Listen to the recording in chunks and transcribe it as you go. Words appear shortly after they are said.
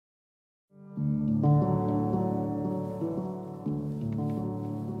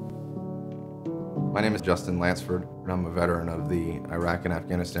My name is Justin Lansford, and I'm a veteran of the Iraq and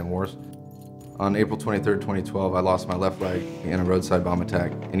Afghanistan wars. On April 23, 2012, I lost my left leg in a roadside bomb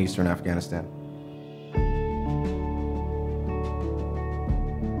attack in eastern Afghanistan.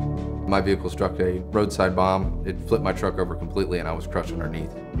 My vehicle struck a roadside bomb. It flipped my truck over completely and I was crushed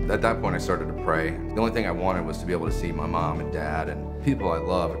underneath. At that point I started to pray. The only thing I wanted was to be able to see my mom and dad and people I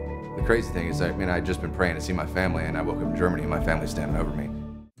love. The crazy thing is, I had just been praying to see my family, and I woke up in Germany and my family's standing over me.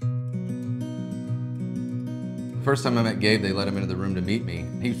 The first time I met Gabe, they let him into the room to meet me.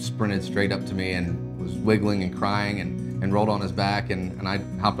 He sprinted straight up to me and was wiggling and crying and rolled on his back, and I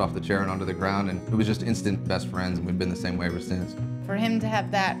hopped off the chair and onto the ground, and it was just instant best friends, and we've been the same way ever since. For him to have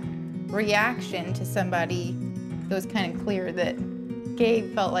that reaction to somebody, it was kind of clear that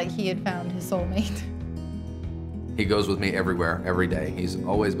Gabe felt like he had found his soulmate. He goes with me everywhere, every day. He's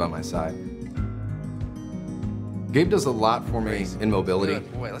always by my side. Gabe does a lot for me in mobility.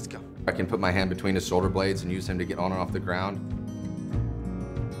 Good boy, let's go. I can put my hand between his shoulder blades and use him to get on and off the ground.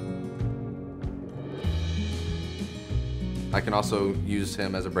 I can also use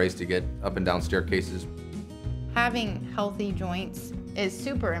him as a brace to get up and down staircases. Having healthy joints is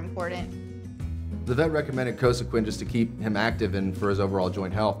super important. The vet recommended Cosequin just to keep him active and for his overall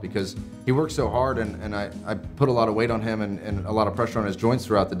joint health, because he works so hard, and I put a lot of weight on him and a lot of pressure on his joints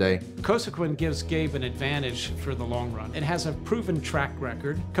throughout the day. Cosequin gives Gabe an advantage for the long run. It has a proven track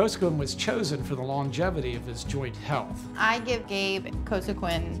record. Cosequin was chosen for the longevity of his joint health. I give Gabe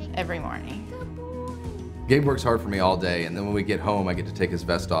Cosequin every morning. Gabe works hard for me all day, and then when we get home, I get to take his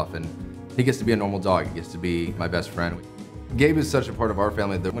vest off, and he gets to be a normal dog. He gets to be my best friend. Gabe is such a part of our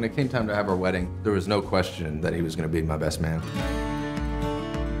family that when it came time to have our wedding, there was no question that he was going to be my best man.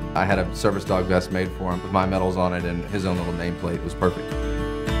 I had a service dog vest made for him with my medals on it, and his own little nameplate was perfect.